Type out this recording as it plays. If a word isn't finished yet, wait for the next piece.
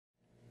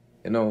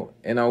you know,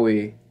 in a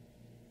way,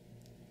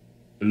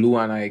 Lou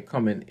and I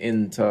coming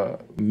into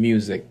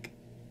music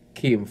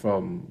came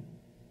from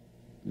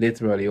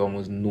literally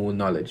almost no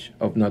knowledge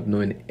of not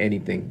knowing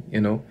anything,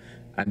 you know.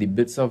 And the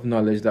bits of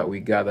knowledge that we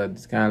gathered,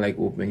 it's kind of like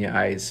opening your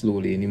eyes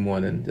slowly in the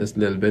morning, just a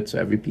little bit. So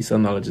every piece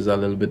of knowledge is a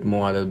little bit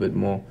more, a little bit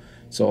more.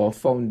 So our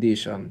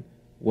foundation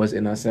was,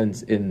 in a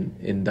sense,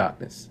 in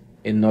darkness,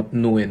 in not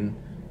knowing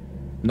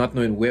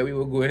where we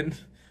were going,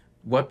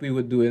 what we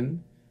were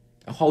doing,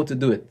 how to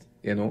do it,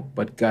 you know,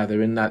 but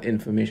gathering that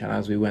information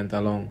as we went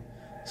along.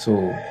 So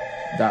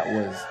that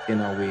was, in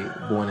a way,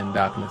 born in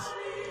darkness.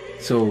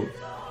 So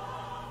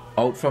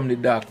out from the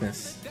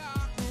darkness,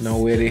 now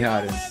where the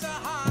hardest,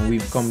 and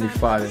we've come the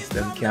farthest,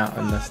 them can't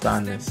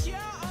understand this.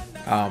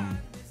 Kind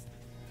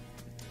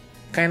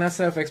of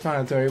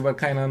self-explanatory, but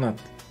kind of not,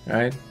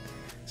 right?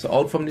 So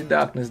out from the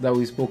darkness that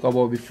we spoke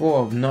about before,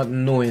 of not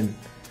knowing,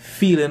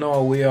 feeling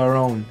our way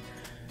around,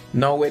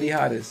 now where the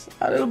hardest,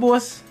 a little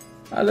boss,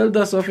 a little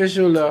dust off your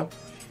shoulder,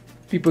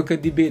 people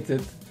could debate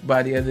it, but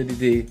at the end of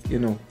the day, you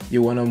know,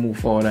 you want to move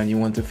forward and you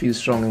want to feel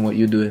strong in what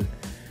you're doing.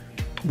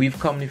 We've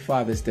come the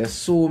farthest. There's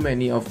so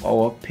many of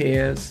our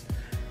peers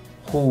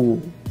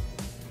who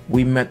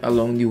we met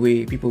along the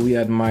way, people we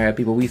admired,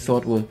 people we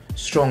thought were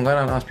stronger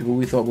than us, people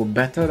we thought were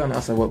better than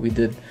us at what we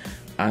did,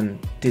 and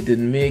they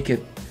didn't make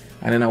it.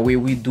 And in a way,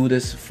 we do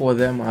this for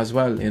them as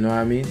well, you know what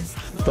I mean?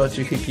 Thought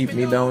you could keep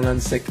me down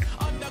and sick,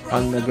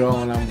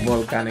 underground and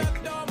volcanic,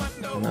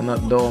 and I'm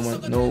not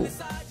dormant, no.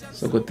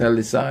 So go tell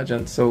the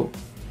sergeant. So,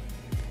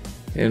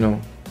 you know,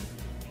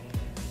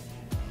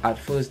 at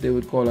first they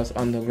would call us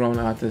underground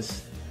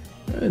artists.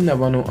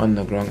 Never no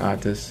underground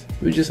artists.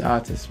 We're just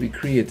artists. We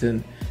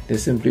creating. There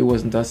simply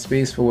wasn't a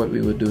space for what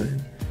we were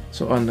doing.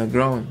 So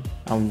underground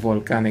and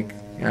volcanic.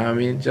 You know what I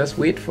mean? Just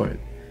wait for it.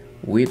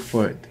 Wait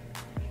for it.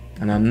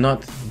 And I'm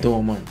not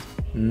dormant.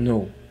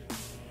 No.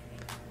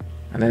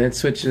 And then it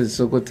switches.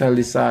 So go tell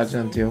the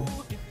sergeant, yo.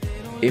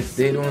 If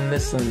they don't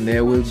listen,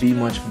 there will be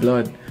much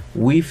blood.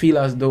 We feel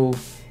as though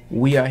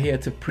we are here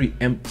to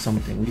preempt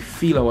something. We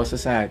feel our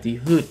society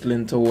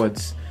hurtling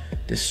towards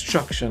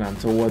destruction and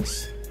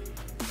towards,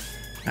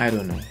 I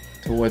don't know,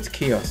 towards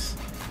chaos.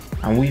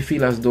 And we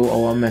feel as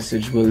though our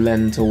message will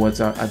lend towards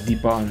a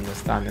deeper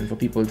understanding, for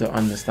people to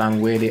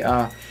understand where they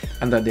are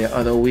and that there are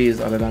other ways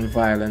other than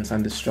violence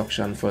and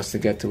destruction for us to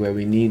get to where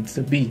we need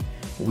to be.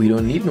 We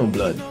don't need no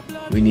blood.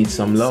 We need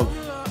some love.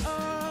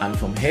 And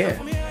from here,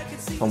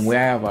 from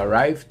where I have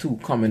arrived to,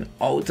 coming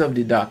out of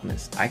the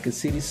darkness, I could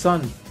see the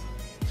sun.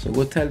 So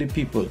go tell the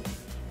people,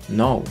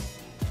 now,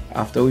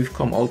 after we've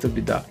come out of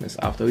the darkness,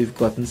 after we've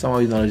gotten some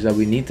of the knowledge that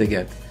we need to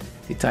get,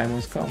 the time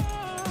has come.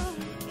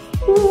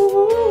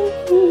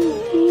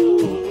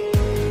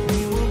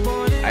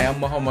 I am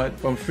Muhammad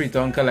from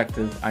Freetown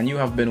Collective, and you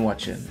have been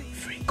watching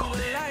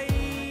FreeCoded.